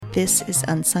This is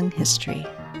Unsung History,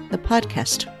 the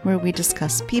podcast where we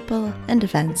discuss people and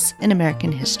events in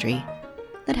American history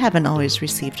that haven't always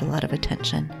received a lot of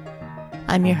attention.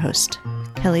 I'm your host,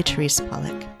 Kelly Therese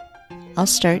Pollock. I'll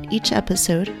start each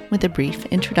episode with a brief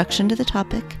introduction to the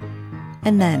topic,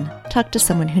 and then talk to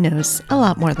someone who knows a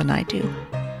lot more than I do.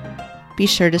 Be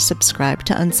sure to subscribe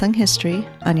to Unsung History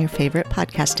on your favorite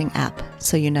podcasting app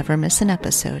so you never miss an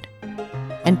episode.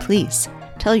 And please,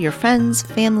 tell your friends,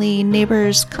 family,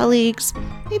 neighbors, colleagues,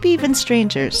 maybe even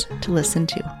strangers to listen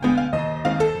to.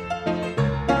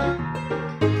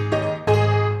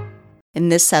 In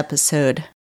this episode,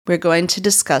 we're going to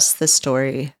discuss the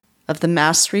story of the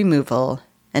mass removal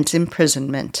and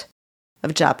imprisonment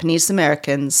of Japanese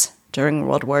Americans during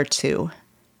World War II,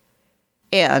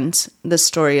 and the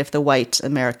story of the white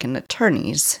American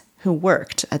attorneys who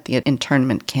worked at the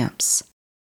internment camps.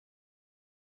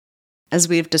 As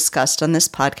we've discussed on this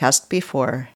podcast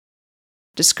before,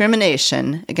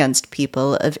 discrimination against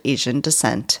people of Asian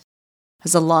descent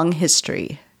has a long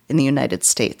history in the United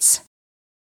States,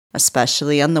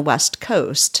 especially on the West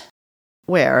Coast,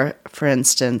 where, for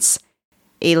instance,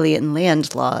 alien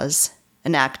land laws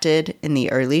enacted in the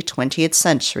early 20th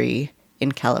century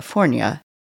in California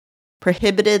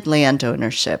prohibited land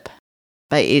ownership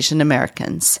by Asian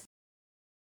Americans,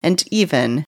 and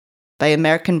even by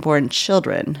American-born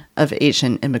children of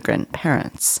Asian immigrant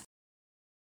parents.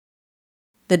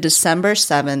 The December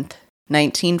 7th,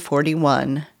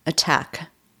 1941 attack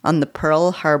on the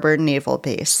Pearl Harbor Naval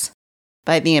Base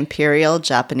by the Imperial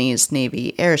Japanese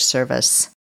Navy Air Service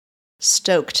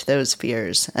stoked those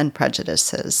fears and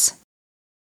prejudices.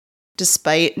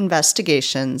 Despite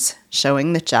investigations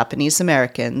showing that Japanese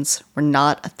Americans were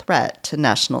not a threat to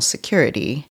national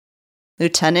security,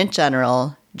 Lieutenant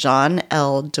General John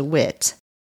L. DeWitt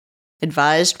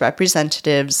advised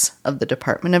representatives of the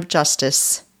Department of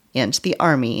Justice and the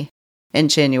Army in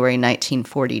January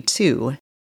 1942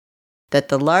 that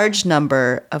the large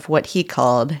number of what he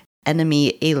called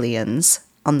enemy aliens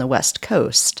on the West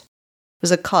Coast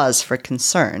was a cause for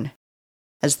concern,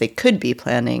 as they could be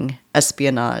planning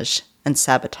espionage and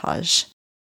sabotage.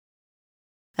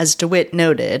 As DeWitt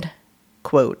noted,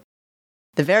 quote,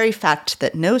 "The very fact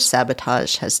that no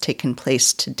sabotage has taken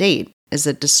place to date is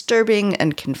a disturbing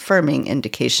and confirming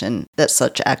indication that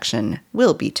such action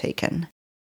will be taken,"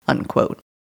 unquote.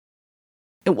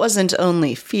 It wasn't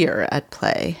only fear at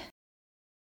play.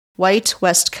 White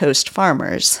West Coast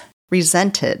farmers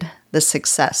resented the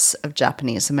success of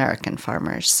Japanese American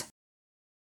farmers.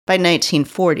 By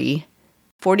 1940,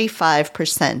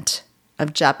 45%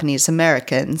 of Japanese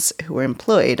Americans who were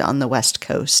employed on the West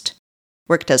Coast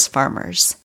worked as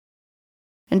farmers,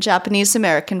 and Japanese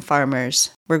American farmers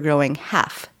were growing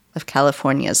half of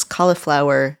California's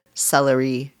cauliflower,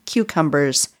 celery,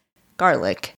 cucumbers,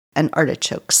 garlic, and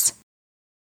artichokes.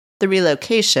 The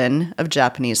relocation of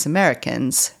Japanese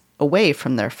Americans away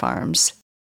from their farms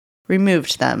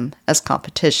removed them as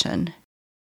competition.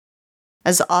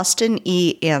 As Austin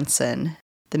E. Anson,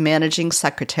 the managing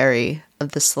secretary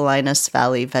of the Salinas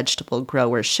Valley Vegetable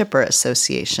Grower Shipper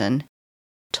Association,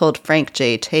 told Frank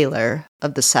J. Taylor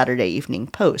of the Saturday Evening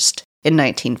Post in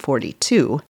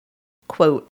 1942,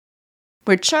 quote,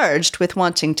 "We're charged with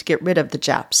wanting to get rid of the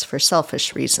Japs for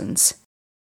selfish reasons.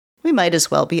 We might as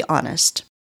well be honest.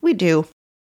 We do.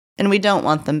 And we don't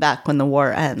want them back when the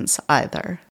war ends,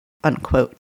 either,"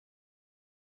 unquote.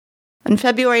 On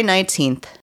February 19th,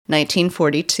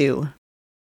 1942,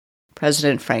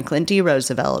 President Franklin D.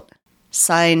 Roosevelt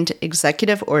signed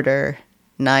Executive Order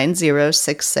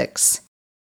 9066,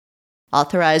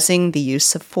 authorizing the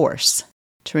use of force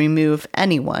to remove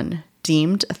anyone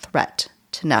deemed a threat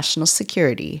to national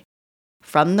security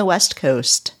from the West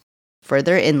Coast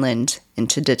further inland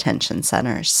into detention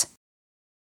centers.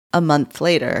 A month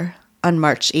later, on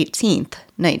March 18th,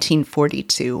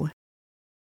 1942,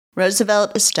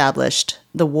 Roosevelt established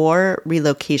the War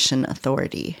Relocation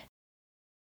Authority,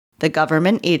 the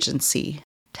government agency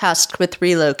tasked with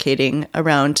relocating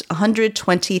around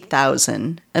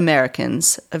 120,000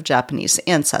 Americans of Japanese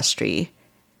ancestry,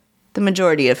 the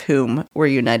majority of whom were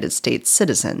United States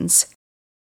citizens,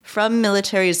 from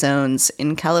military zones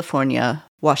in California,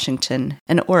 Washington,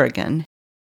 and Oregon,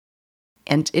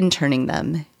 and interning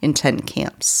them in 10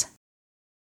 camps.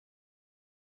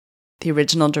 The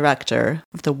original director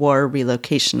of the War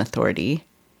Relocation Authority,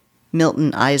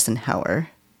 Milton Eisenhower,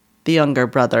 the younger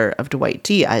brother of Dwight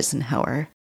D. Eisenhower,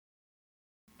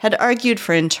 had argued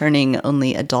for interning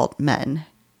only adult men,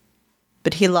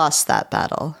 but he lost that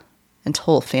battle, and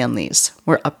whole families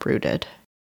were uprooted.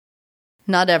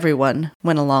 Not everyone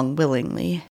went along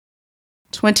willingly.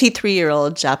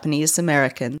 23-year-old Japanese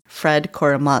American Fred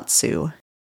Korematsu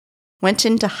went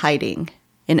into hiding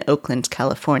in Oakland,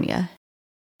 California,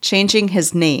 changing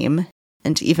his name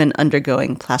and even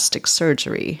undergoing plastic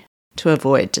surgery to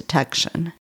avoid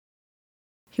detection.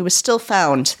 He was still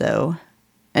found, though,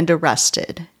 and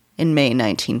arrested in May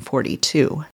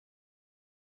 1942.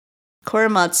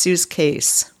 Korematsu's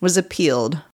case was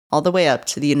appealed all the way up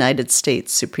to the United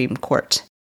States Supreme Court.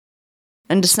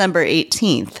 On December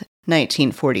 18,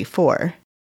 1944,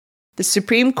 the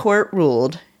Supreme Court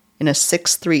ruled in a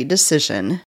 6-3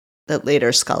 decision that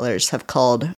later scholars have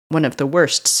called one of the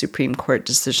worst Supreme Court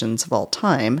decisions of all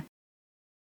time,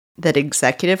 that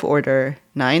Executive Order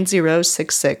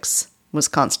 9066 was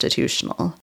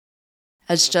constitutional.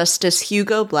 As Justice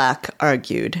Hugo Black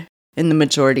argued in the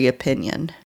majority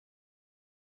opinion,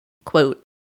 quote,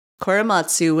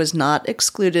 Korematsu was not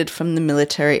excluded from the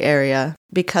military area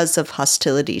because of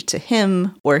hostility to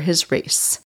him or his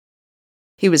race.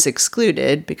 He was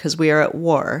excluded because we are at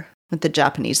war with the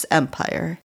Japanese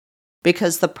Empire,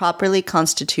 because the properly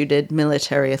constituted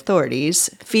military authorities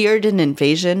feared an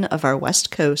invasion of our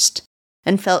West Coast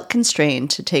and felt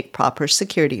constrained to take proper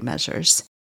security measures,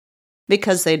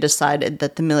 because they decided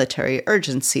that the military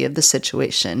urgency of the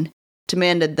situation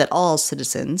demanded that all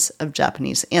citizens of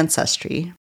Japanese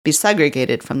ancestry be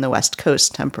segregated from the West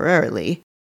Coast temporarily,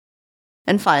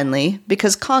 and finally,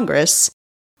 because Congress,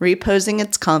 reposing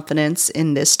its confidence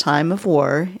in this time of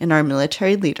war in our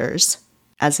military leaders,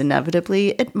 as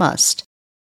inevitably it must,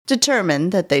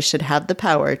 determined that they should have the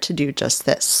power to do just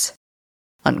this.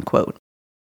 Unquote.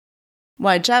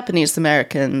 Why Japanese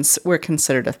Americans were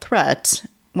considered a threat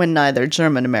when neither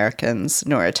German Americans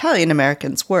nor Italian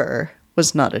Americans were,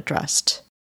 was not addressed.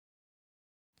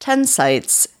 10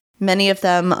 sites, many of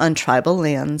them on tribal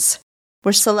lands,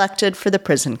 were selected for the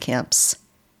prison camps,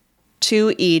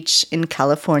 2 each in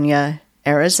California,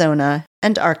 Arizona,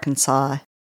 and Arkansas,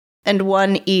 and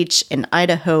 1 each in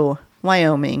Idaho,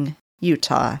 Wyoming,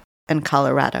 Utah, and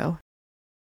Colorado.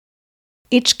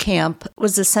 Each camp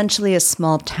was essentially a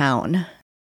small town,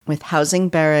 with housing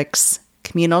barracks,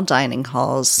 communal dining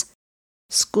halls,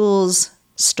 schools,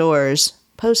 stores,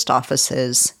 post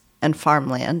offices, and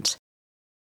farmland.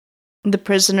 The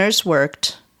prisoners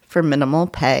worked for minimal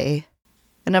pay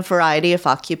in a variety of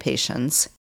occupations,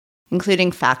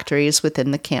 including factories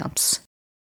within the camps.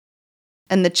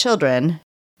 And the children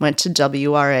went to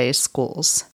WRA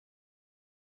schools.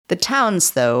 The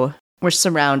towns, though, were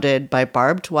surrounded by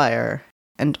barbed wire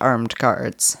and armed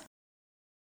guards.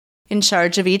 In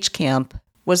charge of each camp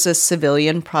was a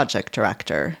civilian project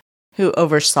director who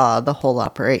oversaw the whole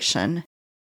operation.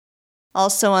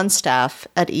 Also on staff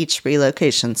at each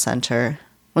relocation center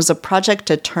was a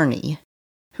project attorney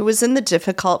who was in the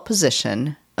difficult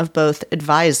position of both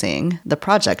advising the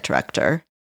project director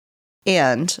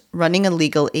and running a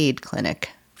legal aid clinic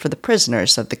for the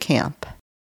prisoners of the camp.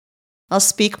 I'll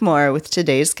speak more with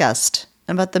today's guest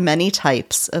about the many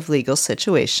types of legal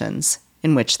situations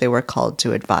in which they were called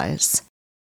to advise.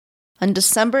 On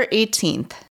December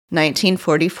 18th,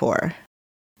 1944,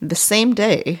 the same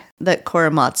day that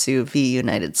Korematsu v.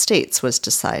 United States was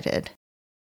decided,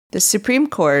 the Supreme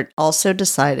Court also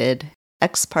decided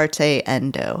Ex parte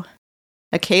Endo,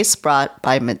 a case brought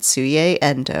by Mitsuye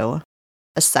Endo,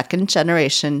 a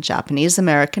second-generation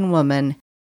Japanese-American woman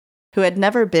who had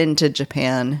never been to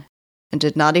Japan and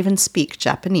did not even speak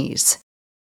Japanese,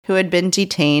 who had been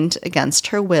detained against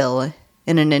her will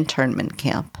in an internment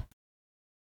camp.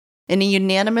 In a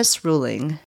unanimous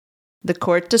ruling, the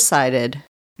court decided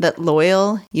that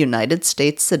loyal United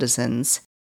States citizens,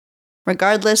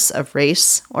 regardless of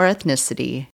race or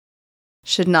ethnicity,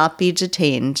 should not be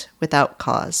detained without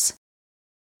cause.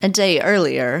 A day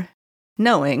earlier,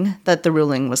 knowing that the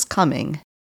ruling was coming,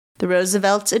 the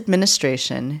Roosevelt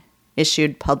administration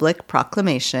issued Public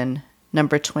Proclamation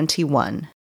Number 21,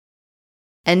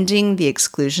 ending the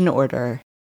exclusion order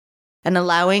and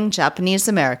allowing Japanese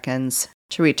Americans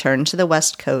to return to the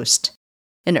West Coast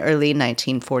in early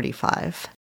 1945.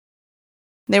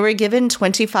 They were given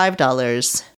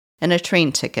 $25 and a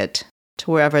train ticket to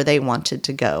wherever they wanted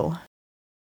to go.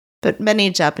 But many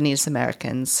Japanese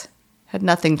Americans had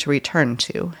nothing to return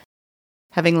to,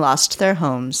 having lost their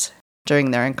homes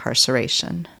during their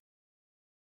incarceration.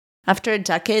 After a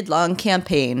decade-long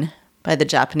campaign by the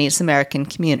Japanese American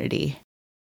community,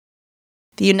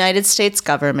 the United States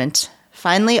government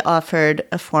finally offered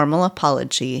a formal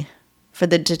apology for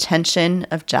the detention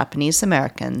of Japanese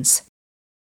Americans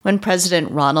when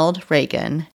President Ronald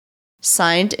Reagan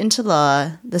signed into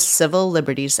law the Civil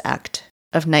Liberties Act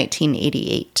of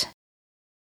 1988,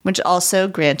 which also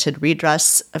granted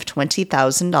redress of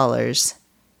 $20,000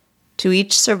 to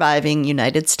each surviving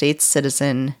United States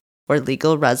citizen or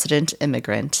legal resident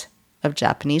immigrant of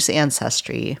Japanese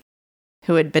ancestry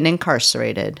who had been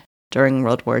incarcerated during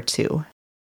World War II.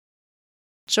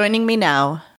 Joining me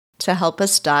now to help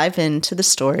us dive into the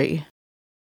story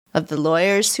of the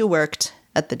lawyers who worked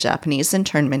at the Japanese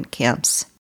internment camps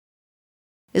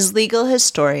is legal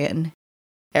historian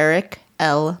Eric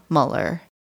L. Muller,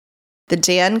 the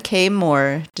Dan K.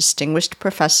 Moore Distinguished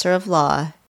Professor of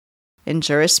Law in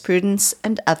Jurisprudence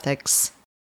and Ethics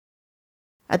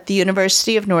at the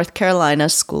University of North Carolina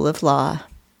School of Law,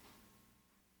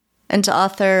 and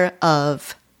author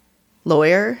of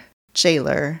Lawyer,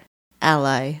 Jailer,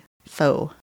 Ally,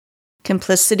 Foe: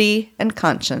 Complicity and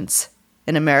Conscience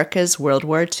in America's World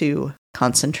War II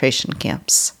Concentration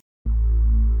Camps.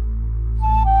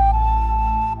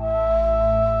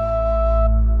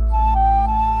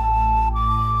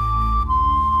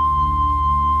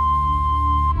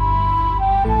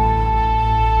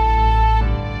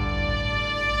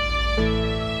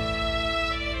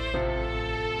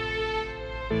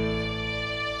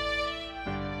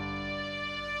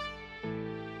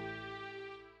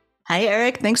 Hi,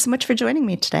 Eric. Thanks so much for joining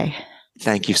me today.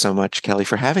 Thank you so much, Kelly,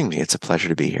 for having me. It's a pleasure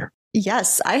to be here.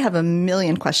 Yes, I have a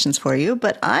million questions for you,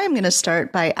 but I'm going to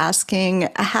start by asking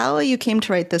how you came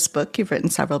to write this book. You've written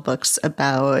several books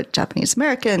about Japanese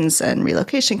Americans and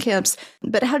relocation camps,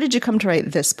 but how did you come to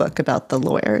write this book about the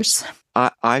lawyers?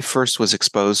 I first was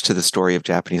exposed to the story of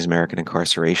Japanese American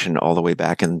incarceration all the way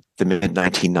back in the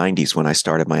mid-1990s when I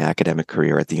started my academic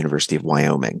career at the University of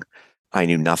Wyoming. I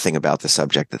knew nothing about the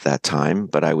subject at that time,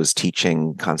 but I was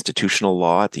teaching constitutional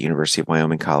law at the University of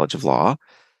Wyoming College of Law.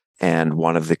 And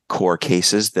one of the core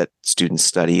cases that students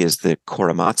study is the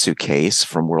Korematsu case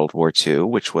from World War II,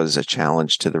 which was a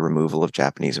challenge to the removal of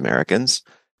Japanese Americans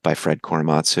by Fred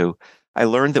Korematsu. I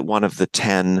learned that one of the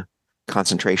 10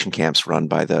 concentration camps run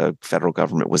by the federal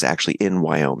government was actually in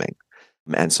Wyoming.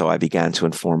 And so I began to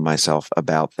inform myself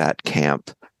about that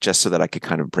camp just so that I could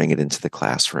kind of bring it into the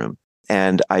classroom.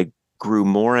 And I grew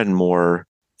more and more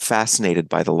fascinated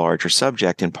by the larger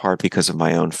subject, in part because of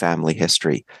my own family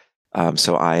history.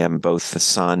 So I am both the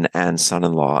son and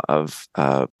son-in-law of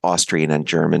Austrian and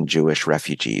German Jewish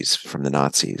refugees from the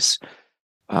Nazis.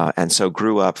 And so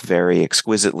grew up very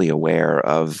exquisitely aware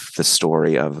of the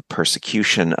story of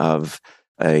persecution of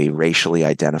a racially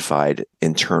identified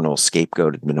internal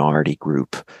scapegoated minority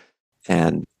group.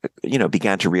 And,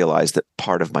 began to realize that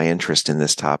part of my interest in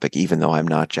this topic, even though I'm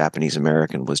not Japanese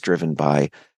American, was driven by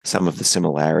some of the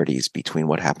similarities between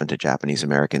what happened to Japanese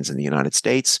Americans in the United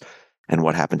States and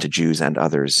what happened to Jews and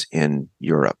others in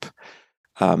Europe.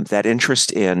 That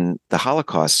interest in the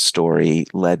Holocaust story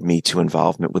led me to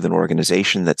involvement with an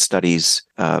organization that studies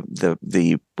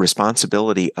the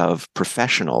responsibility of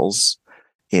professionals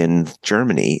in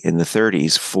Germany in the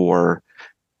 30s for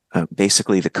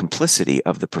basically the complicity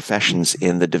of the professions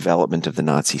in the development of the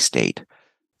Nazi state.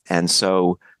 And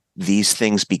so these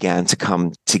things began to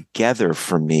come together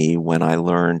for me when I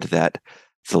learned that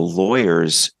the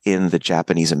lawyers in the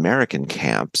Japanese American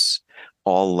camps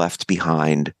all left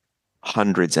behind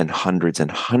hundreds and hundreds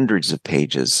and hundreds of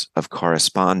pages of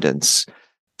correspondence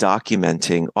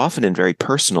documenting, often in very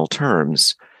personal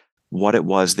terms, what it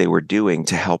was they were doing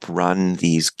to help run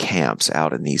these camps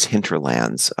out in these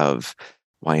hinterlands of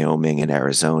Wyoming and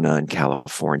Arizona and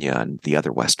California and the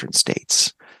other Western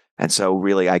states. And so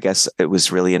really, I guess it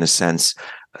was really, in a sense,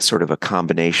 sort of a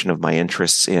combination of my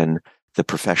interests in the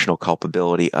professional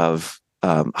culpability of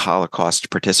Holocaust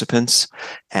participants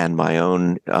and my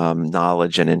own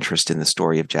knowledge and interest in the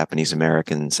story of Japanese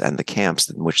Americans and the camps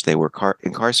in which they were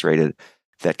incarcerated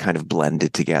that kind of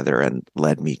blended together and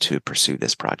led me to pursue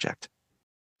this project.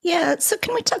 Yeah, so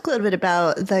can we talk a little bit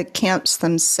about the camps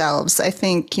themselves? I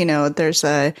think, there's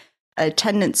a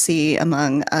tendency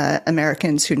among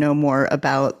Americans who know more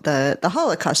about the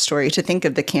Holocaust story to think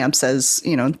of the camps as,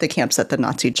 the camps that the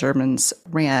Nazi Germans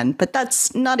ran. But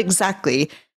that's not exactly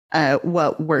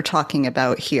what we're talking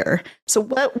about here. So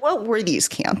what were these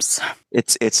camps?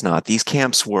 It's not. These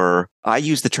camps were, I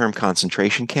use the term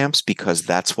concentration camps because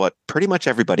that's what pretty much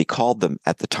everybody called them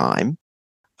at the time.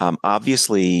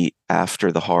 Obviously,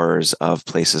 after the horrors of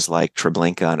places like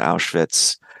Treblinka and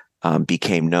Auschwitz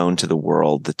became known to the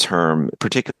world, the term,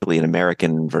 particularly in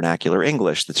American vernacular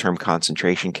English, the term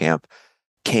concentration camp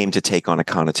came to take on a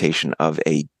connotation of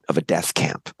a death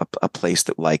camp, a place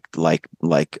that like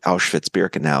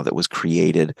Auschwitz-Birkenau that was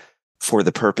created for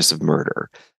the purpose of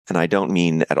murder. And I don't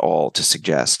mean at all to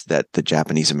suggest that the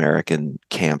Japanese American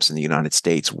camps in the United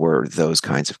States were those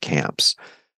kinds of camps.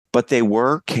 But they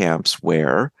were camps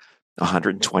where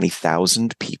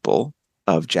 120,000 people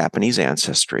of Japanese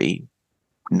ancestry,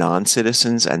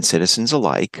 non-citizens and citizens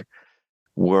alike,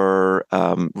 were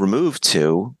removed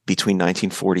to between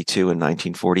 1942 and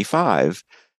 1945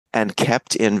 and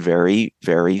kept in very,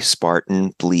 very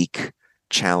Spartan, bleak,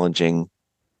 challenging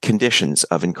conditions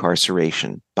of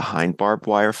incarceration behind barbed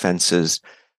wire fences,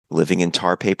 living in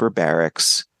tar paper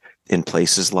barracks in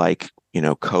places like,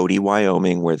 Cody,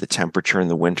 Wyoming, where the temperature in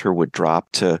the winter would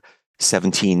drop to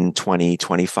 17, 20,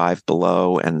 25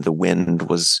 below, and the wind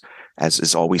was, as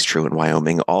is always true in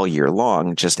Wyoming, all year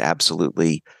long, just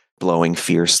absolutely blowing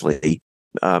fiercely.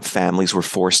 Families were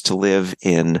forced to live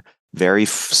in very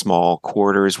small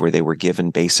quarters where they were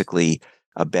given basically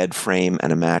a bed frame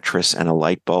and a mattress and a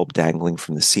light bulb dangling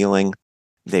from the ceiling.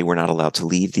 They were not allowed to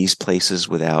leave these places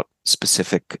without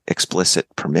specific, explicit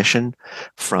permission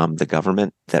from the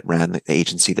government that ran the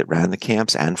agency that ran the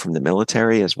camps, and from the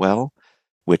military as well,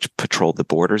 which patrolled the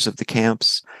borders of the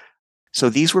camps. So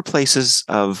these were places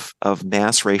of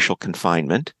mass racial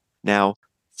confinement. Now,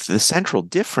 the central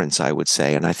difference, I would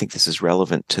say, and I think this is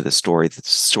relevant to the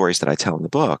stories that I tell in the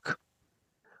book,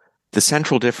 the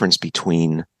central difference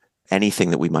between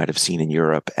anything that we might have seen in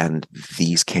Europe and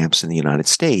these camps in the United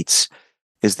States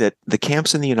is that the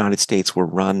camps in the United States were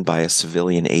run by a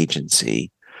civilian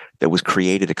agency that was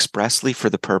created expressly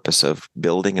for the purpose of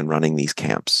building and running these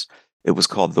camps. It was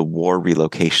called the War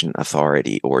Relocation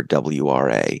Authority, or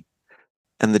WRA.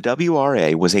 And the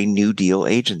WRA was a New Deal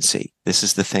agency. This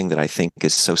is the thing that I think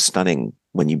is so stunning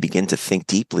when you begin to think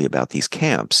deeply about these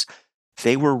camps.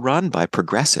 They were run by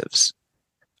progressives.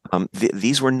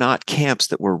 These were not camps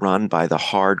that were run by the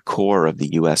hardcore of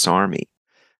the U.S. Army.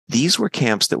 These were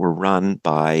camps that were run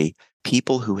by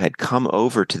people who had come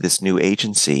over to this new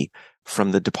agency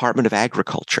from the Department of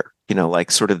Agriculture,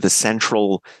 like sort of the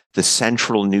central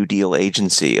New Deal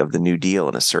agency of the New Deal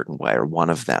in a certain way, or one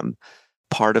of them.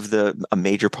 A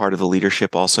major part of the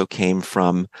leadership also came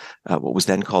from what was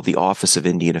then called the Office of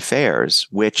Indian Affairs,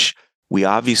 which we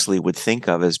obviously would think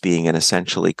of as being an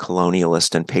essentially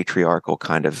colonialist and patriarchal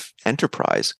kind of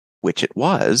enterprise, which it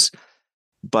was.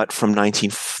 But from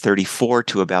 1934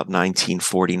 to about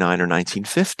 1949 or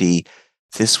 1950,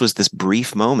 this was this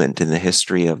brief moment in the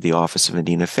history of the Office of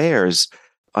Indian Affairs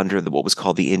under what was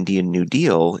called the Indian New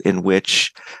Deal, in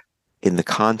which, in the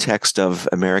context of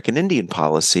American Indian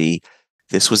policy,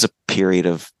 this was a period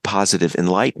of positive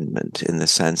enlightenment, in the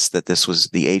sense that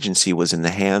the agency was in the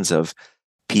hands of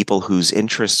people whose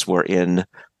interests were in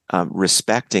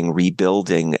respecting,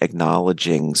 rebuilding,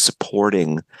 acknowledging,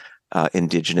 supporting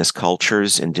indigenous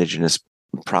cultures, indigenous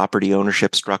property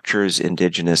ownership structures,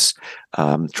 indigenous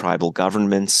tribal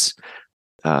governments,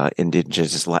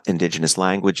 indigenous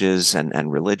languages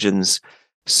and religions.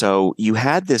 So you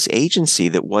had this agency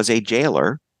that was a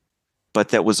jailer, but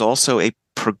that was also a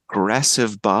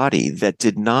progressive body that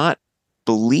did not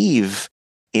believe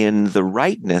in the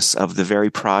rightness of the very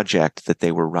project that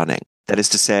they were running. That is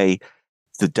to say,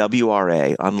 the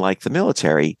WRA, unlike the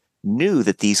military, knew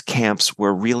that these camps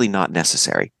were really not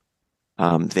necessary.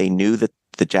 They knew that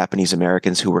the Japanese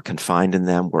Americans who were confined in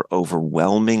them were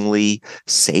overwhelmingly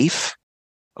safe,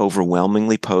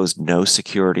 overwhelmingly posed no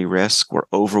security risk, were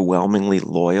overwhelmingly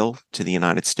loyal to the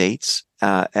United States.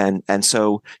 And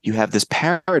so you have this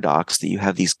paradox that you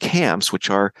have these camps, which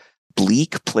are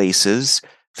bleak places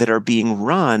that are being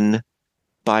run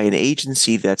by an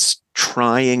agency that's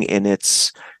trying in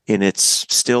its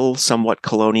still somewhat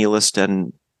colonialist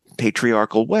and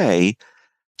patriarchal way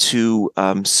to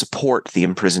support the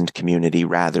imprisoned community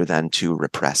rather than to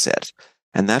repress it.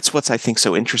 And that's what's, I think,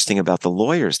 so interesting about the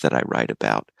lawyers that I write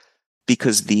about,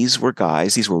 because these were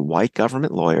white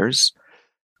government lawyers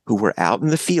who were out in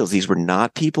the fields. These were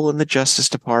not people in the Justice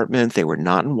Department. They were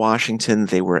not in Washington.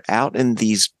 They were out in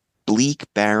these bleak,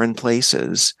 barren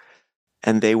places,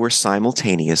 and they were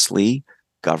simultaneously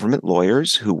government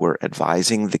lawyers who were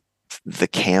advising the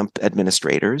camp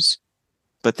administrators,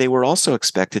 but they were also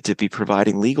expected to be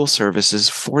providing legal services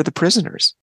for the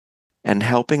prisoners and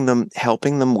helping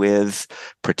them with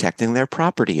protecting their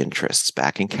property interests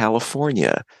back in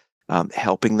California,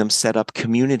 helping them set up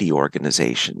community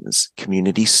organizations,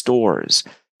 community stores,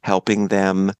 helping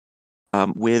them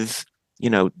with,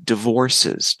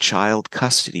 divorces, child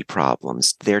custody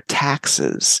problems, their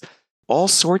taxes, all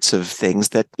sorts of things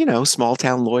that, small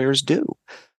town lawyers do.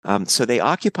 So they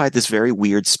occupied this very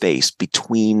weird space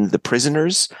between the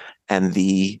prisoners and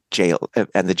the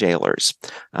jailers,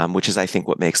 which is, I think,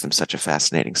 what makes them such a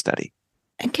fascinating study.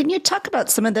 And can you talk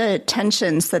about some of the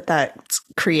tensions that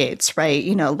creates, right?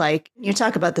 Like you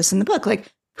talk about this in the book,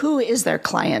 like who is their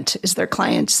client? Is their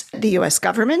client the U.S.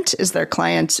 government? Is their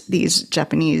client these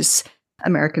Japanese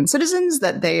American citizens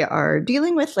that they are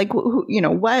dealing with? Like,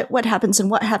 what happens, and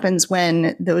what happens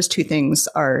when those two things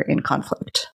are in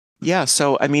conflict? Yeah,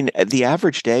 so I mean, the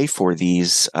average day for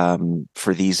these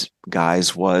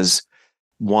guys was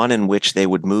one in which they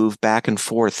would move back and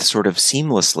forth sort of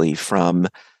seamlessly from,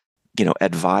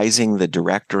 advising the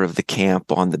director of the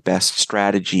camp on the best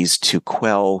strategies to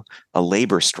quell a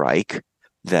labor strike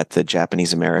that the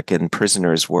Japanese American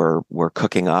prisoners were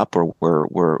cooking up or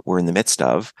were in the midst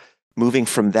of, moving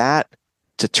from that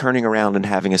to turning around and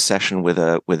having a session with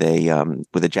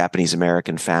a Japanese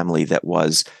American family that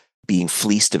was being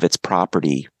fleeced of its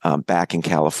property back in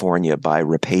California by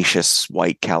rapacious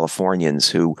white Californians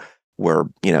who were,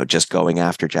 just going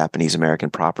after Japanese American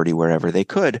property wherever they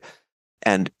could,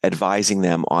 and advising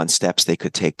them on steps they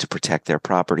could take to protect their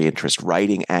property interest,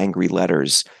 writing angry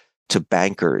letters to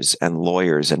bankers and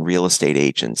lawyers and real estate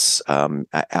agents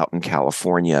out in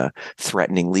California,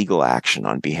 threatening legal action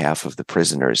on behalf of the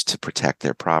prisoners to protect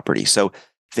their property. So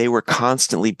they were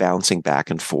constantly bouncing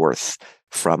back and forth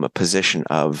from a position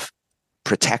of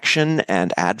protection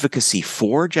and advocacy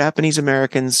for Japanese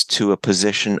Americans to a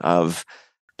position of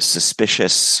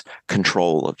suspicious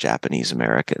control of Japanese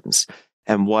Americans.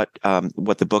 And what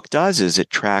the book does is it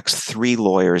tracks three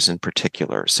lawyers in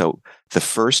particular. So the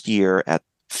first year at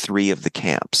three of the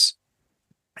camps.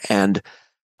 And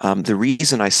the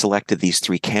reason I selected these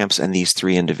three camps and these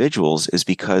three individuals is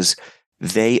because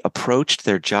they approached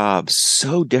their jobs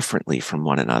so differently from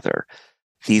one another.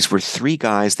 These were three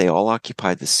guys. They all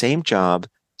occupied the same job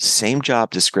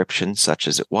description, such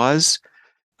as it was,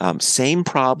 same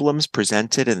problems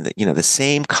presented, and the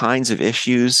same kinds of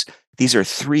issues. These are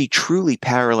three truly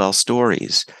parallel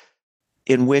stories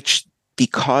in which,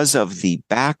 because of the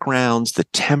backgrounds, the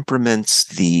temperaments,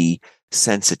 the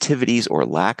sensitivities or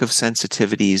lack of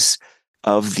sensitivities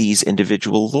of these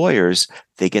individual lawyers,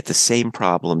 they get the same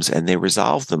problems and they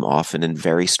resolve them often in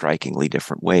very strikingly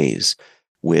different ways.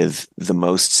 With the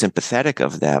most sympathetic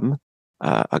of them,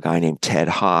 a guy named Ted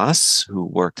Haas, who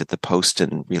worked at the Post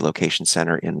and Relocation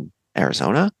Center in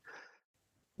Arizona,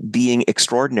 being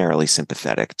extraordinarily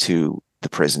sympathetic to the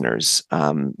prisoners,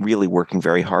 really working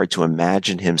very hard to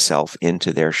imagine himself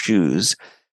into their shoes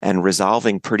and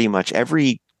resolving pretty much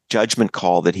every judgment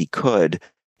call that he could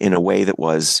in a way that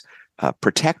was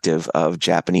protective of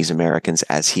Japanese Americans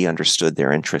as he understood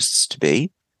their interests to be,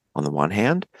 on the one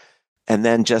hand. And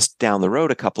then just down the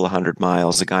road, a couple of 100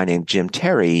 miles, a guy named Jim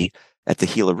Terry at the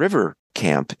Gila River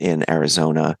camp in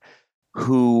Arizona,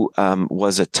 who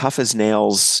was a tough as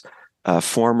nails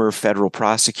former federal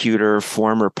prosecutor,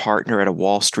 former partner at a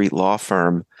Wall Street law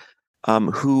firm,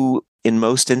 who in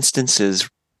most instances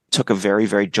took a very,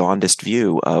 very jaundiced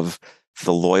view of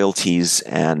the loyalties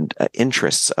and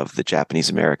interests of the Japanese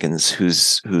Americans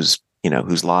whose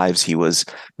lives he was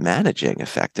managing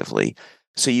effectively.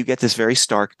 So you get this very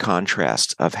stark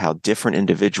contrast of how different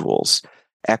individuals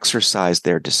exercise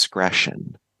their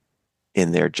discretion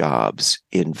in their jobs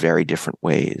in very different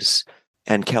ways.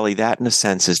 And Kelly, that in a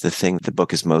sense is the thing the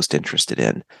book is most interested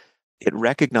in. It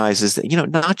recognizes that,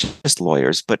 not just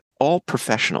lawyers, but all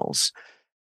professionals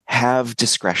have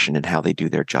discretion in how they do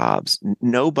their jobs.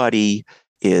 Nobody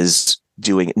is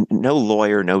no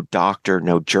lawyer, no doctor,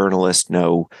 no journalist,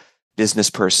 no business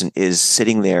person is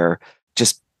sitting there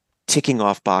just ticking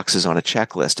off boxes on a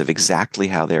checklist of exactly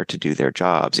how they're to do their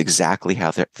jobs, exactly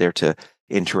how they're to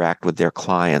interact with their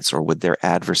clients or with their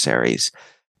adversaries.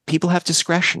 People have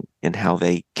discretion in how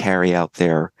they carry out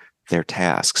their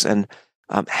tasks. And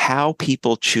how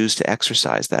people choose to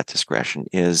exercise that discretion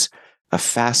is a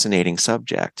fascinating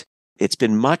subject. It's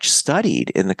been much studied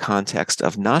in the context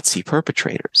of Nazi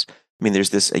perpetrators. I mean,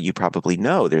 there's this, you probably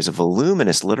know, there's a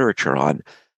voluminous literature on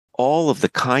all of the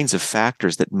kinds of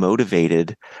factors that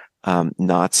motivated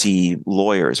Nazi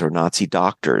lawyers or Nazi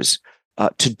doctors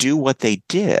to do what they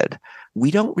did.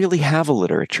 We don't really have a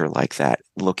literature like that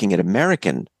looking at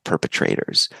American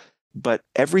perpetrators. But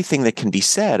everything that can be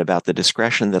said about the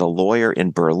discretion that a lawyer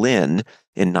in Berlin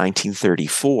in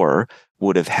 1934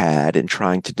 would have had in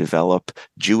trying to develop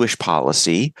Jewish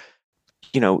policy,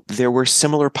 there were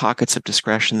similar pockets of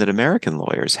discretion that American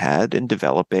lawyers had in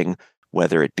developing,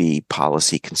 whether it be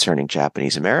policy concerning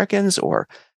Japanese Americans or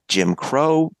Jim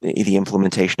Crow, the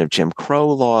implementation of Jim Crow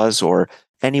laws, or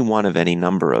any one of any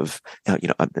number of,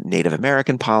 Native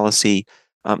American policy.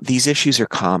 These issues are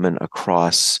common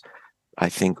across, I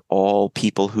think, all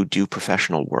people who do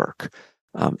professional work.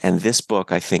 And this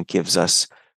book, I think, gives us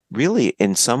really,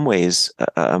 in some ways,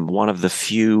 one of the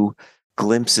few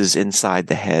glimpses inside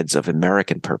the heads of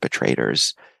American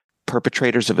perpetrators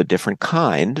of a different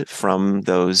kind from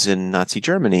those in Nazi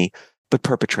Germany, but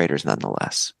perpetrators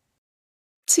nonetheless.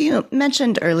 So you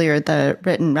mentioned earlier the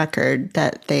written record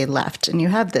that they left, and you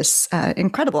have this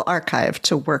incredible archive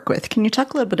to work with. Can you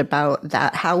talk a little bit about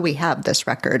that, how we have this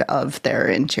record of their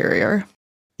interior?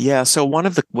 Yeah, so one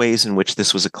of the ways in which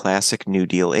this was a classic New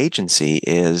Deal agency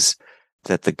is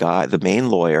that the main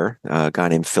lawyer, a guy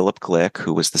named Philip Glick,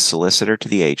 who was the solicitor to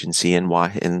the agency in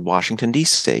Washington,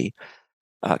 D.C.,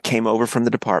 came over from the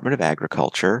Department of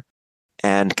Agriculture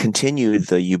and continued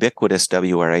the ubiquitous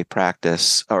WRA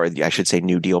practice, or I should say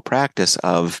New Deal practice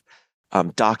of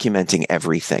documenting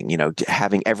everything,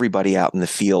 having everybody out in the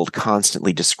field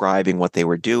constantly describing what they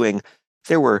were doing.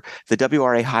 The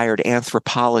WRA hired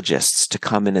anthropologists to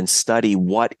come in and study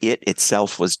what it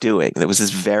itself was doing. There was this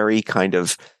very kind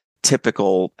of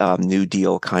typical New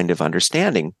Deal kind of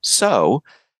understanding. So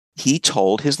he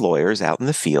told his lawyers out in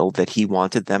the field that he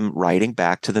wanted them writing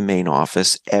back to the main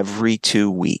office every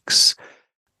 2 weeks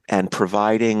and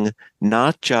providing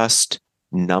not just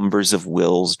numbers of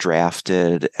wills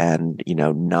drafted and,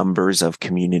 numbers of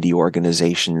community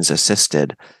organizations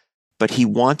assisted, but he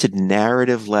wanted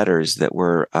narrative letters that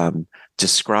were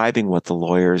describing what the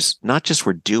lawyers not just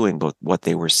were doing, but what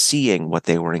they were seeing, what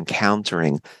they were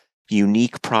encountering,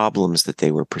 unique problems that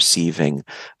they were perceiving,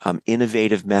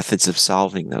 innovative methods of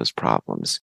solving those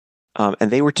problems.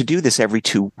 And they were to do this every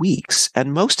 2 weeks,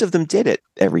 and most of them did it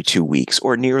every 2 weeks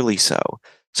or nearly so.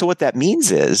 So what that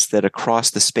means is that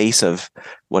across the space of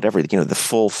whatever, the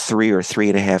full 3 or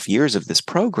 3.5 years of this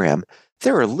program,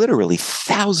 there are literally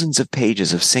thousands of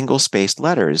pages of single-spaced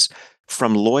letters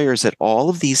from lawyers at all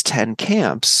of these 10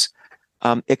 camps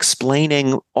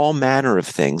explaining all manner of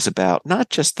things about not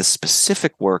just the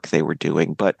specific work they were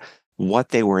doing, but what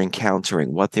they were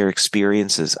encountering, what their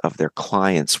experiences of their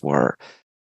clients were.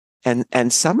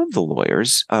 And some of the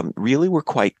lawyers really were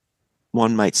quite,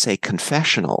 one might say,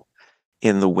 confessional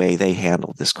in the way they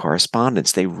handled this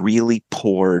correspondence. They really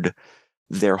poured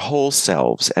their whole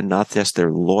selves and not just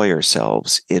their lawyer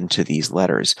selves into these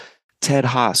letters. Ted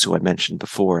Haas, who I mentioned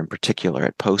before, in particular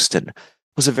at Poston,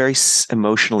 was a very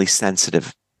emotionally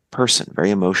sensitive person,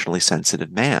 very emotionally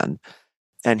sensitive man.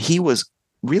 And he was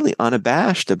really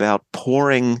unabashed about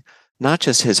pouring not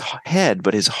just his head,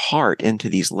 but his heart into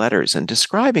these letters and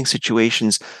describing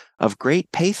situations of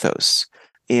great pathos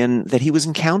that he was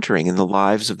encountering in the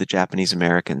lives of the Japanese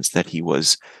Americans that he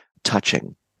was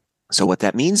touching. So what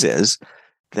that means is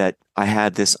that I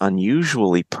had this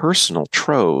unusually personal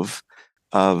trove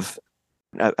of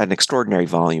an extraordinary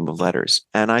volume of letters.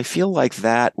 And I feel like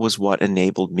that was what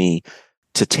enabled me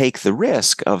to take the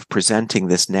risk of presenting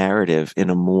this narrative in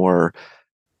a more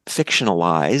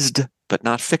fictionalized, but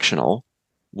not fictional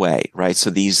way, right? So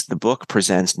the book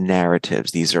presents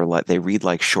narratives. These are they read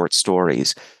like short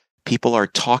stories. People are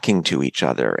talking to each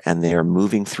other and they are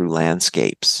moving through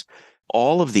landscapes.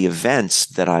 All of the events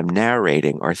that I'm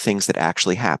narrating are things that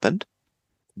actually happened,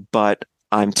 but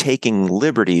I'm taking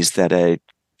liberties that a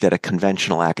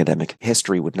conventional academic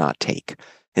history would not take,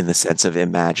 in the sense of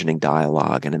imagining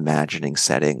dialogue and imagining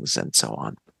settings and so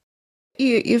on.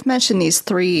 You've mentioned these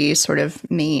three sort of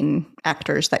main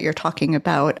actors that you're talking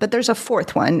about, but there's a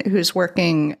fourth one who's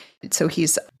working. So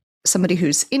he's somebody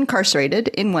who's incarcerated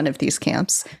in one of these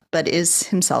camps, but is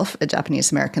himself a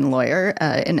Japanese American lawyer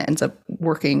and ends up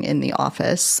working in the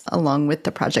office along with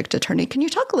the project attorney. Can you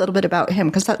talk a little bit about him?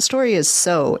 Because that story is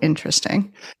so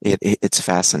interesting. It's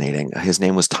fascinating. His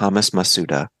name was Thomas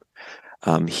Masuda.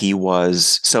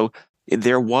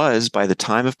 There was, by the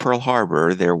time of Pearl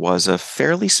Harbor, there was a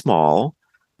fairly small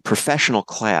professional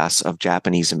class of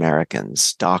Japanese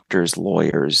Americans, doctors,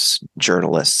 lawyers,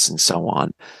 journalists, and so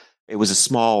on. It was a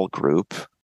small group.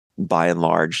 By and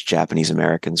large, Japanese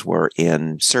Americans were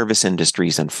in service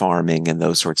industries and farming and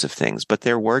those sorts of things. But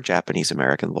there were Japanese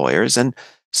American lawyers. And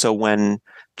so when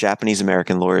Japanese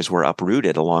American lawyers were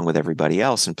uprooted along with everybody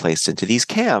else and placed into these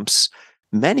camps,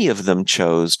 many of them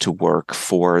chose to work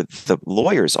for the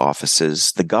lawyers'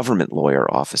 offices, the government lawyer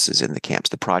offices in the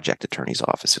camps, the project attorneys'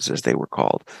 offices, as they were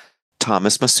called.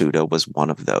 Thomas Masuda was one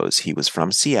of those. He was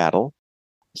from Seattle.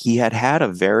 He had had a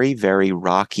very, very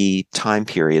rocky time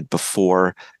period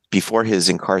before his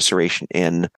incarceration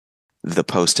in the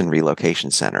Poston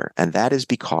Relocation Center. And that is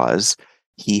because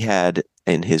he had,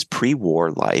 in his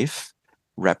pre-war life,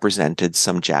 represented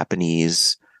some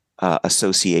Japanese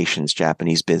associations,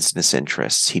 Japanese business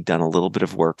interests. He'd done a little bit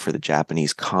of work for the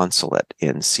Japanese consulate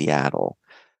in Seattle.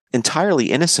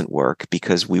 Entirely innocent work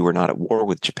because we were not at war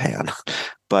with Japan.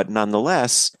 But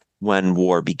nonetheless, when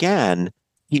war began,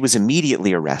 he was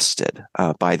immediately arrested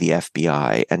by the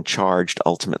FBI and charged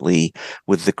ultimately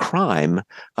with the crime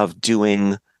of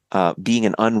being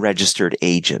an unregistered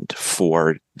agent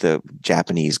for the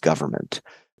Japanese government.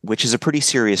 which is a pretty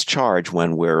serious charge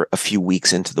when we're a few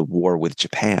weeks into the war with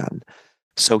Japan.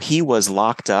 So he was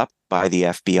locked up by the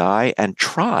FBI and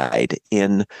tried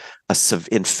in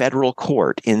federal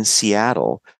court in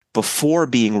Seattle before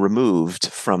being removed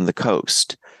from the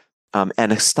coast. And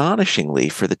astonishingly,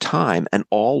 for the time, an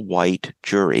all-white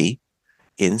jury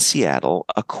in Seattle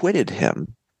acquitted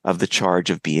him of the charge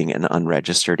of being an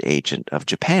unregistered agent of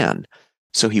Japan.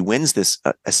 So he wins this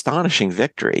astonishing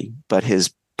victory, but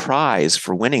his prize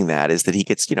for winning that is that he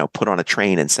gets, put on a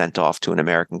train and sent off to an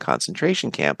American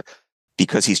concentration camp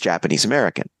because he's Japanese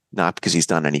American, not because he's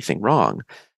done anything wrong.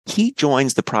 He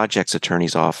joins the project's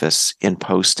attorney's office in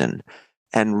Poston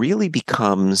and really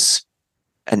becomes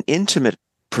an intimate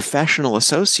professional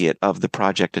associate of the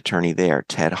project attorney there,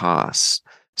 Ted Haas.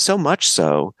 So much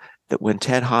so that when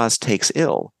Ted Haas takes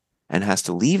ill and has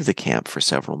to leave the camp for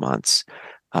several months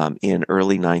in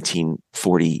early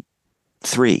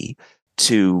 1943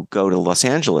 to go to Los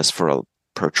Angeles for a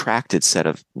protracted set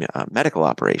of medical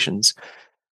operations,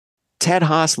 Ted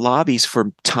Haas lobbies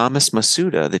for Thomas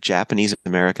Masuda, the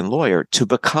Japanese-American lawyer, to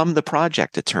become the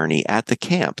project attorney at the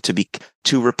camp,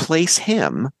 to replace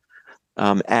him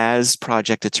as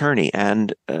project attorney.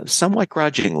 And somewhat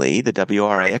grudgingly, the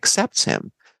WRA accepts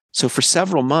him. So for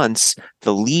several months,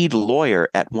 the lead lawyer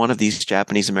at one of these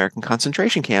Japanese-American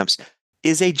concentration camps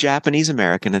is a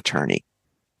Japanese-American attorney.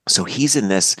 So he's in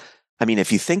this. I mean,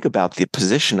 if you think about the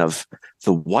position of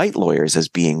the white lawyers as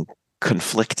being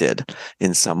conflicted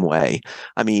in some way,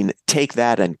 I mean, take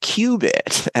that and cube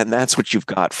it. And that's what you've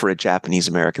got for a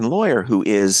Japanese-American lawyer who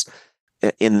is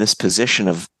in this position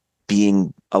of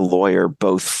being a lawyer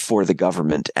both for the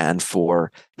government and for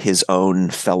his own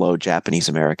fellow Japanese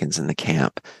Americans in the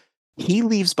camp. He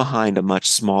leaves behind a much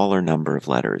smaller number of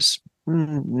letters,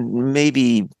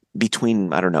 maybe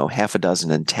between, I don't know, half a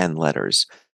dozen and 10 letters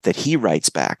that he writes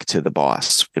back to the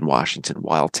boss in Washington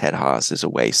while Ted Haas is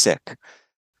away sick.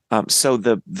 So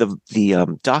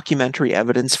the documentary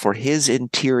evidence for his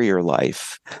interior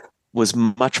life was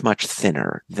much, much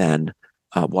thinner than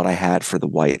what I had for the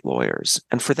white lawyers.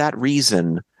 And for that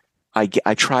reason, I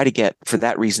try to get, for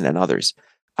that reason and others,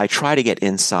 I try to get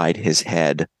inside his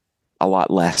head a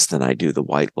lot less than I do the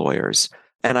white lawyers.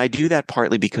 And I do that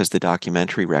partly because the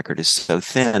documentary record is so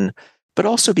thin, but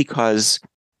also because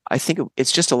I think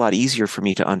it's just a lot easier for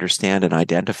me to understand and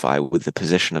identify with the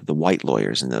position of the white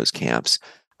lawyers in those camps.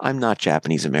 I'm not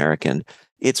Japanese American.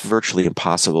 It's virtually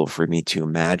impossible for me to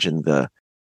imagine the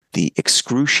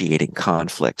excruciating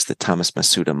conflicts that Thomas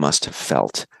Masuda must have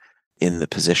felt in the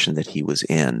position that he was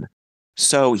in.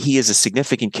 So he is a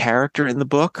significant character in the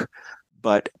book,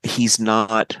 but he's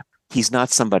not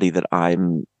somebody that I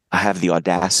have the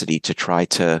audacity to try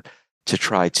to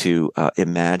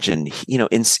imagine.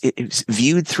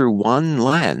 Viewed through one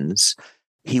lens,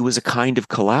 he was a kind of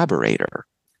collaborator,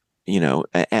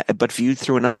 but viewed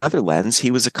through another lens,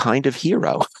 he was a kind of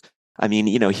hero. I mean,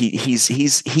 he's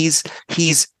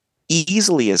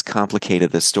easily as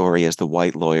complicated a story as the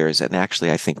white lawyers, and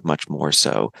actually, I think much more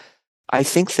so. I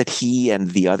think that he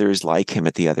and the others like him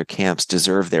at the other camps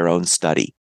deserve their own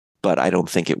study, but I don't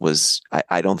think it was.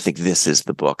 I don't think this is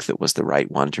the book that was the right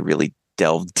one to really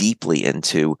delve deeply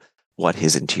into what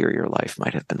his interior life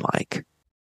might have been like.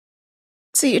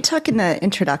 So you talk in the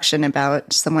introduction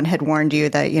about someone had warned you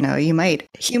that, you might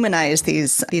humanize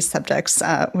these subjects,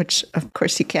 which of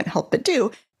course you can't help but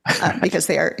do because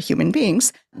they are human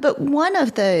beings. But one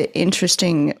of the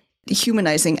interesting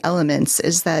humanizing elements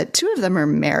is that two of them are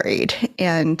married,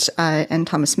 and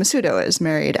Thomas Masuda is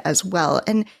married as well.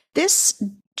 And this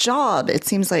job, it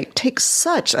seems like, takes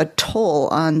such a toll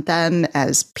on them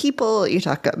as people. You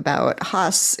talk about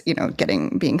Haas,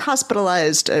 being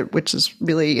hospitalized, which is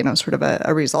really, sort of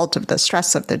a result of the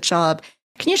stress of the job.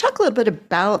 Can you talk a little bit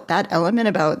about that element,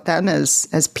 about them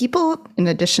as people, in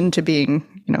addition to being,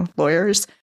 lawyers?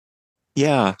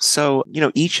 Yeah. So,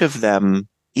 each of them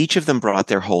brought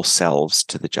their whole selves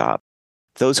to the job.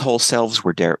 Those whole selves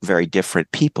were very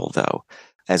different people, though.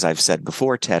 As I've said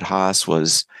before, Ted Haas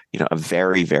was, a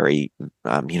very, very,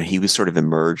 he was sort of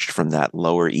emerged from that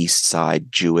Lower East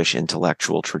Side Jewish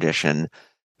intellectual tradition,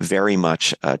 very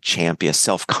much a champion,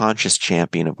 self-conscious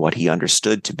champion of what he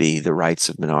understood to be the rights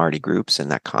of minority groups in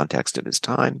that context of his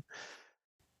time.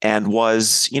 And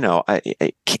was,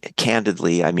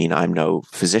 candidly, I mean, I'm no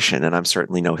physician and I'm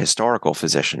certainly no historical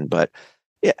physician, but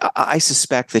I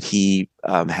suspect that he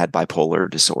had bipolar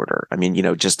disorder. I mean,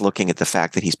 just looking at the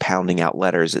fact that he's pounding out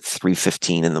letters at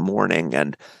 3:15 in the morning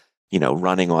and,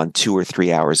 running on 2 or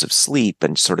 3 hours of sleep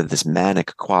and sort of this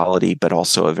manic quality, but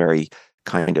also a very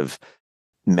kind of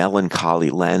melancholy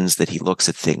lens that he looks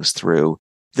at things through.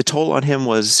 The toll on him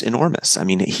was enormous. I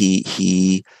mean,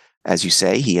 he As you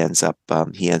say, he ends up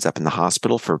in the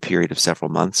hospital for a period of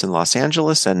several months in Los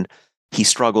Angeles, and he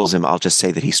struggles. I'll just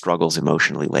say that he struggles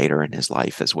emotionally later in his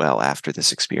life as well after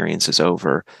this experience is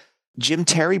over. Jim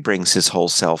Terry brings his whole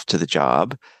self to the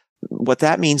job. What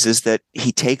that means is that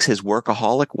he takes his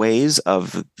workaholic ways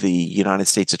of the United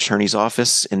States Attorney's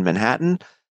Office in Manhattan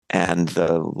and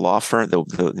the law firm,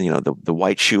 the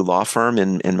White Shoe law firm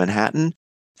in Manhattan,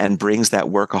 and brings that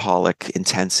workaholic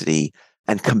intensity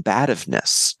and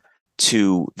combativeness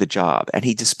to the job. And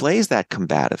he displays that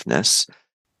combativeness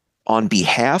on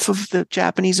behalf of the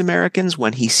Japanese Americans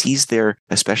when he sees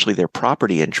especially their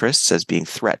property interests as being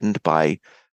threatened by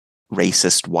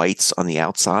racist whites on the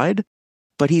outside.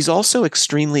 But he's also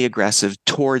extremely aggressive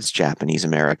towards Japanese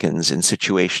Americans in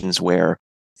situations where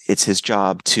it's his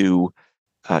job to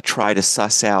try to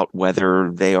suss out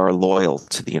whether they are loyal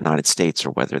to the United States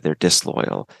or whether they're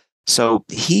disloyal. So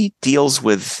he deals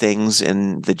with things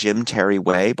in the Jim Terry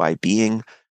way by being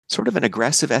sort of an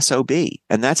aggressive SOB.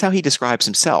 And that's how he describes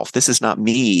himself. This is not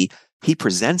me. He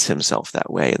presents himself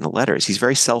that way in the letters. He's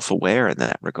very self-aware in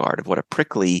that regard of what a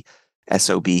prickly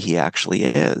SOB he actually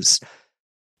is.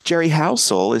 Jerry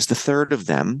Housel is the third of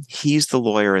them. He's the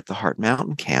lawyer at the Heart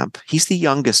Mountain camp. He's the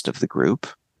youngest of the group,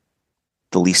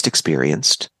 the least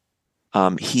experienced.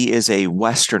 He is a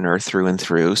Westerner through and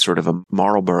through, sort of a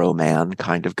Marlboro man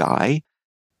kind of guy.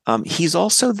 He's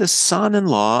also the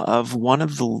son-in-law of one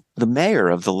of the mayor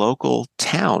of the local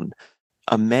town,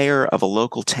 a mayor of a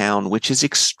local town which is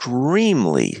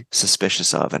extremely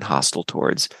suspicious of and hostile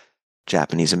towards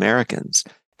Japanese Americans.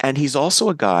 And he's also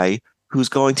a guy who's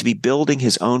going to be building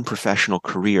his own professional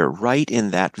career right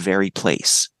in that very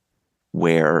place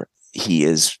where he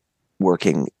is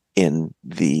working in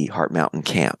the Heart Mountain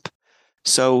camp.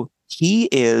 So he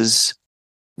is,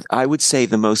 I would say,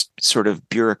 the most sort of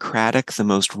bureaucratic, the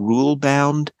most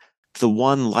rule-bound, the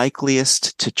one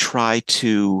likeliest to try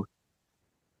to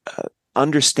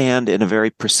understand in a very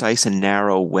precise and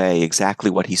narrow way exactly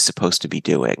what he's supposed to be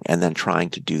doing, and then trying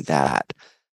to do that,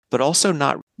 but also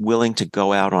not willing to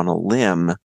go out on a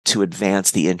limb to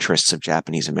advance the interests of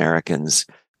Japanese Americans,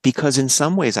 because in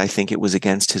some ways I think it was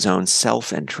against his own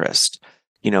self-interest.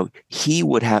 He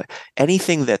would have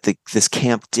anything that this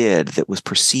camp did that was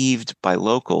perceived by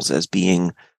locals as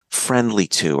being friendly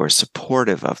to or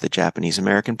supportive of the Japanese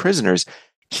American prisoners.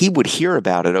 He would hear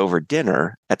about it over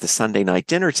dinner at the Sunday night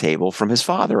dinner table from his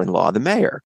father-in-law, the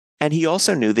mayor. And he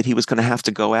also knew that he was going to have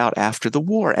to go out after the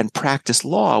war and practice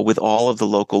law with all of the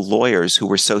local lawyers who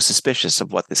were so suspicious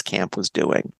of what this camp was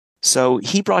doing. So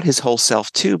he brought his whole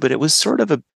self too, but it was sort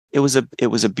of it was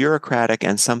a bureaucratic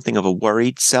and something of a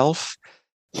worried self.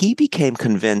 He became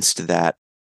convinced that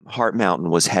Heart Mountain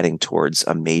was heading towards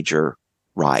a major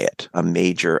riot, a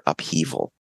major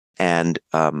upheaval. And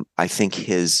I think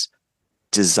his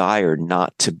desire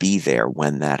not to be there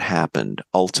when that happened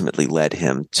ultimately led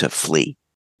him to flee.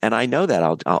 And I know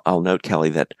that I'll note, Kelly,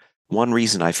 that one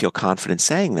reason I feel confident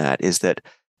saying that is that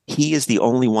he is the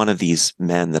only one of these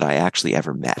men that I actually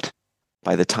ever met.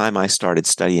 By the time I started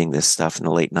studying this stuff in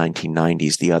the late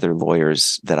 1990s, the other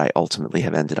lawyers that I ultimately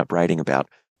have ended up writing about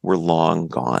were long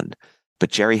gone. But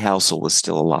Jerry Housel was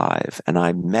still alive, and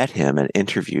I met him and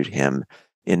interviewed him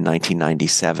in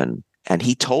 1997. And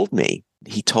he told me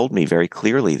very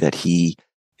clearly that he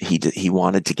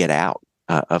wanted to get out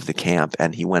of the camp,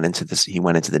 and he went into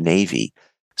the Navy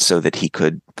so that he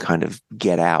could kind of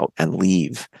get out and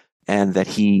leave, and that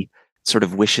he sort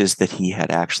of wishes that he had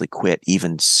actually quit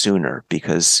even sooner,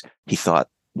 because he thought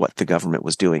what the government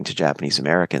was doing to Japanese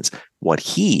Americans, what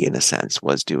he, in a sense,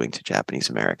 was doing to Japanese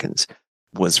Americans,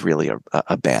 was really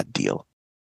a bad deal.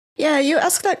 Yeah, you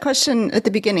asked that question at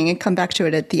the beginning and come back to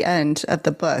it at the end of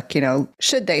the book.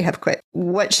 Should they have quit?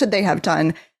 What should they have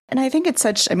done? And I think it's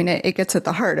it gets at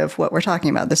the heart of what we're talking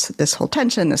about, this whole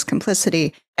tension, this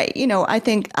complicity. I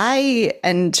think I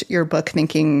end your book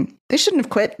thinking they shouldn't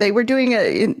have quit. They were doing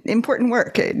important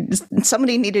work.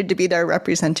 Somebody needed to be there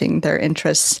representing their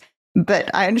interests.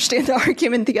 But I understand the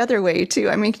argument the other way, too.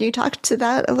 Can you talk to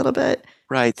that a little bit?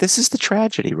 Right. This is the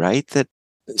tragedy, right? That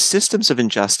systems of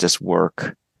injustice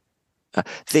work.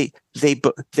 They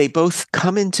both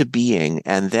come into being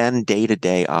and then day to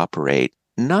day operate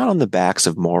not on the backs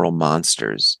of moral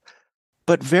monsters,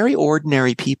 but very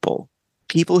ordinary people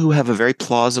who have a very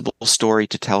plausible story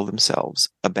to tell themselves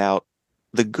about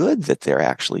the good that they're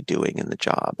actually doing in the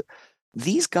job.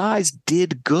 These guys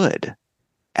did good,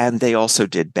 and they also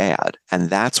did bad, and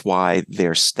that's why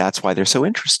they're so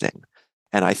interesting.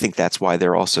 And I think that's why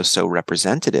they're also so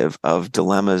representative of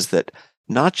dilemmas that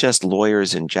not just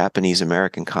lawyers in Japanese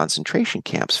American concentration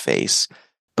camps face,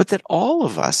 but that all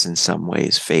of us in some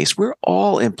ways face. We're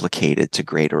all implicated to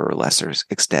greater or lesser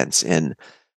extents in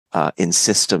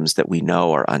systems that we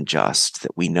know are unjust,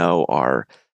 that we know are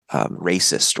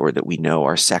racist, or that we know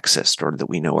are sexist, or that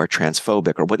we know are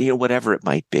transphobic, or whatever it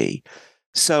might be.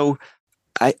 So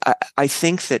I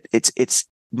think that it's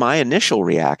my initial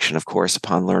reaction, of course,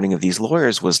 upon learning of these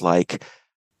lawyers was like,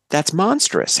 that's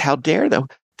monstrous. How dare them?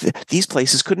 These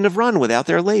places couldn't have run without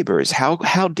their laborers.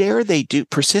 How dare they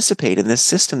participate in this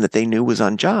system that they knew was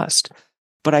unjust?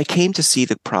 But I came to see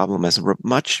the problem as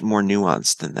much more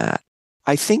nuanced than that.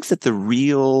 I think that the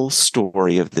real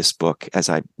story of this book, as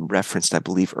I referenced, I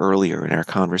believe, earlier in our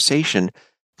conversation,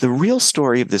 the real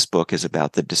story of this book is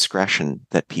about the discretion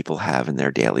that people have in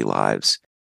their daily lives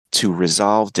to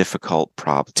resolve difficult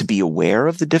problems, to be aware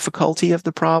of the difficulty of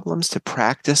the problems, to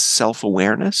practice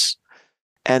self-awareness,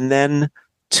 and then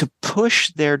to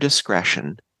push their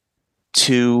discretion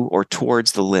to or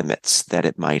towards the limits that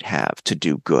it might have to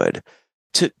do good,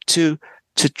 to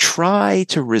try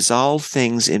to resolve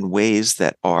things in ways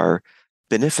that are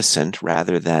beneficent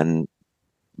rather than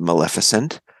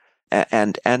maleficent,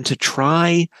 and to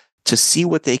try to see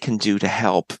what they can do to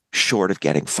help short of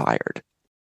getting fired.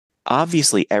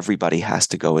 Obviously, everybody has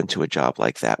to go into a job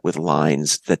like that with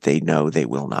lines that they know they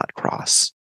will not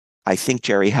cross. I think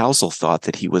Jerry Housel thought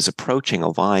that he was approaching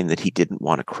a line that he didn't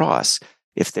want to cross.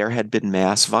 If there had been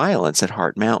mass violence at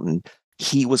Heart Mountain,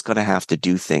 he was going to have to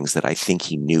do things that I think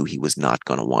he knew he was not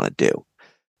going to want to do.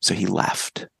 So he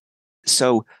left.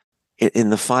 So in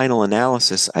the final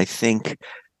analysis, I think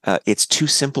it's too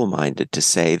simple-minded to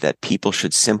say that people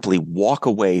should simply walk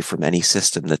away from any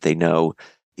system that they know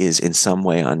is in some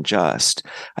way unjust.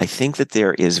 I think that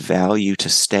there is value to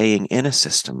staying in a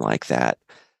system like that,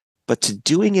 but to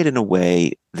doing it in a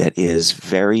way that is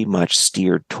very much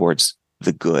steered towards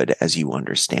the good as you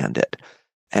understand it,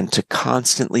 and to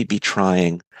constantly be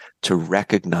trying to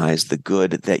recognize the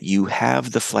good that you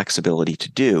have the flexibility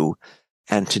to do,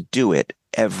 and to do it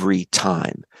every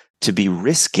time, to be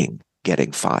risking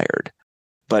getting fired,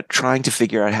 but trying to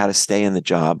figure out how to stay in the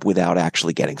job without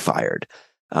actually getting fired.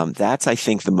 That's, I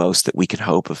think, the most that we can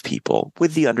hope of people,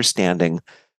 with the understanding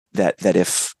that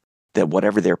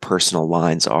whatever their personal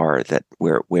lines are, that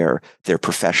where their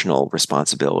professional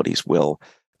responsibilities will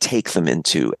take them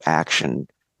into action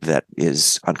that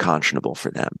is unconscionable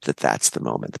for them, that's the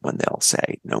moment when they'll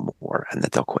say no more and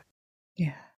that they'll quit.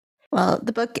 Yeah. Well,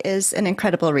 the book is an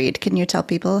incredible read. Can you tell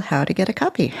people how to get a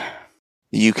copy?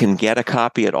 You can get a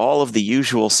copy at all of the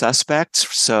usual suspects.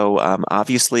 So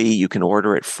obviously, you can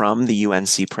order it from the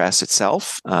UNC Press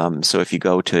itself. So if you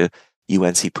go to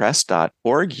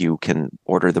uncpress.org, you can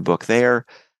order the book there.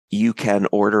 You can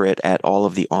order it at all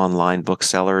of the online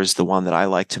booksellers. The one that I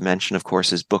like to mention, of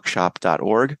course, is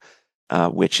bookshop.org,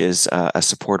 which is a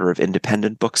supporter of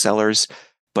independent booksellers.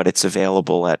 But it's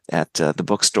available at the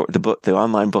bookstore, the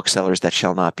online booksellers that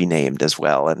shall not be named as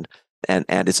well. And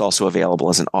it's also available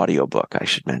as an audiobook, I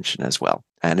should mention as well.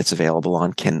 And it's available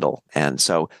on Kindle. And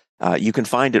so you can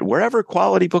find it wherever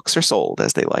quality books are sold,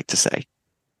 as they like to say.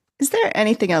 Is there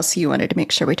anything else you wanted to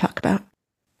make sure we talk about?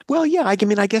 Well, yeah, I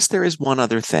guess there is one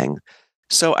other thing.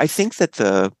 So I think that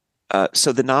the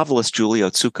novelist Julie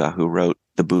Otsuka, who wrote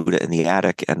The Buddha in the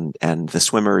Attic and The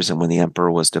Swimmers and When the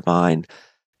Emperor Was Divine,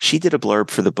 she did a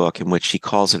blurb for the book in which she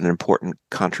calls it an important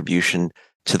contribution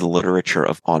to the literature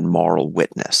on moral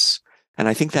witness. And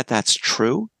I think that that's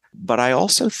true, but I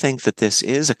also think that this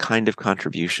is a kind of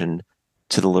contribution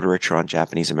to the literature on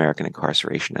Japanese American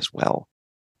incarceration as well.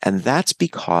 And that's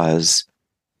because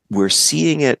we're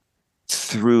seeing it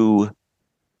through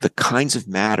the kinds of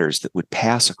matters that would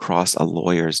pass across a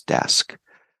lawyer's desk.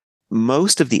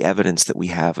 Most of the evidence that we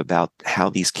have about how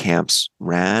these camps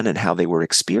ran and how they were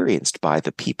experienced by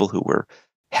the people who were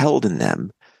held in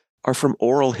them are from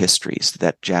oral histories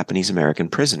that Japanese American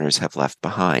prisoners have left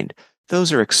behind.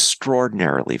 Those are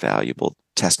extraordinarily valuable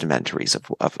testimonies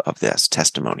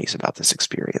testimonies about this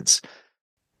experience.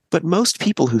 But most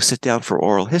people who sit down for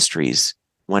oral histories,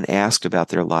 when asked about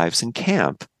their lives in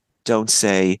camp, don't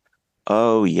say,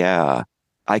 "Oh yeah,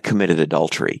 I committed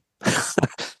adultery."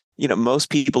 Most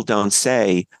people don't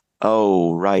say,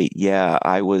 "Oh, right, yeah,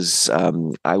 I was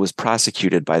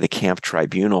prosecuted by the camp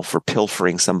tribunal for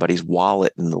pilfering somebody's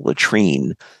wallet in the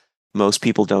latrine." Most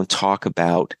people don't talk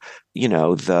about,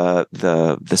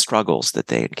 the struggles that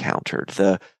they encountered,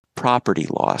 the property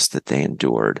loss that they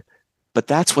endured. But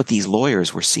that's what these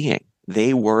lawyers were seeing.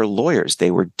 They were lawyers.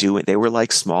 They were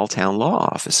like small town law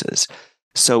offices.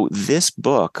 So this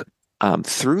book,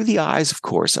 through the eyes, of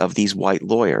course, of these white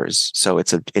lawyers. So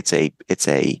it's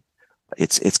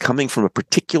coming from a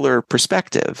particular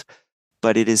perspective,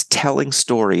 but it is telling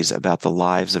stories about the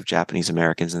lives of Japanese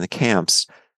Americans in the camps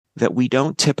that we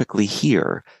don't typically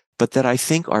hear, but that I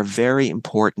think are very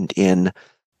important in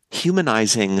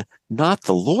humanizing not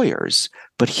the lawyers,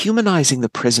 but humanizing the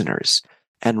prisoners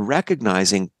and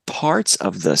recognizing parts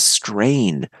of the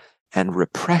strain and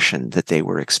repression that they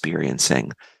were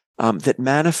experiencing, that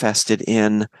manifested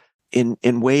in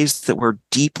ways that were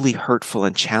deeply hurtful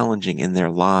and challenging in their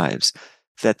lives,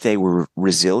 that they were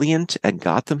resilient and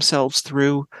got themselves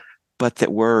through, but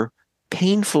that were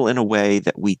painful in a way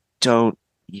that we don't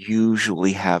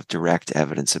usually have direct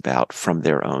evidence about from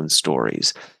their own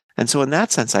stories. And so in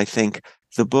that sense, I think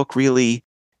the book really,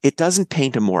 it doesn't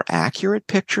paint a more accurate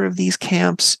picture of these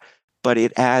camps, but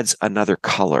it adds another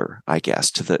color, I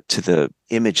guess, to the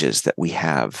images that we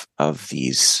have of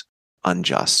these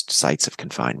unjust sites of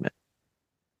confinement.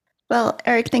 Well,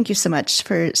 Eric, thank you so much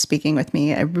for speaking with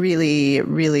me. I really,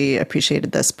 really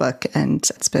appreciated this book, and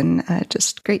it's been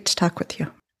just great to talk with you.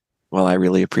 Well, I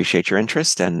really appreciate your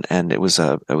interest, and it was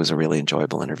a really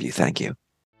enjoyable interview. Thank you.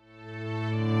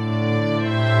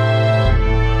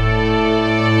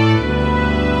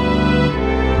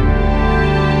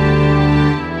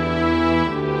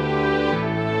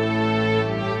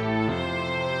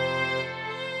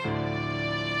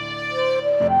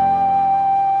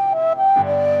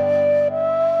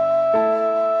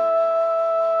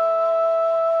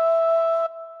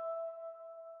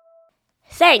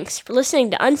 Thanks for listening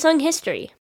to Unsung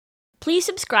History. Please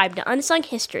subscribe to Unsung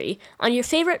History on your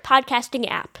favorite podcasting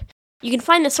app. You can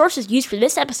find the sources used for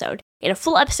this episode in a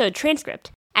full episode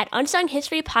transcript at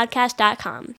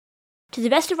unsunghistorypodcast.com. To the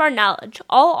best of our knowledge,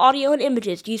 all audio and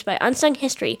images used by Unsung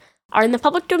History are in the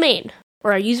public domain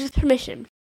or are used with permission.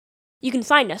 You can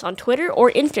find us on Twitter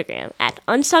or Instagram at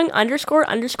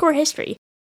unsung__history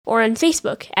or on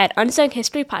Facebook at Unsung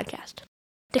History Podcast.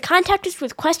 To contact us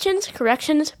with questions,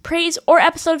 corrections, praise, or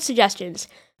episode suggestions,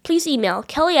 please email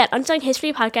Kelly at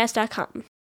unsunghistorypodcast.com.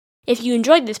 If you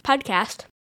enjoyed this podcast,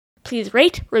 please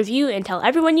rate, review, and tell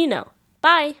everyone you know.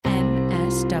 Bye!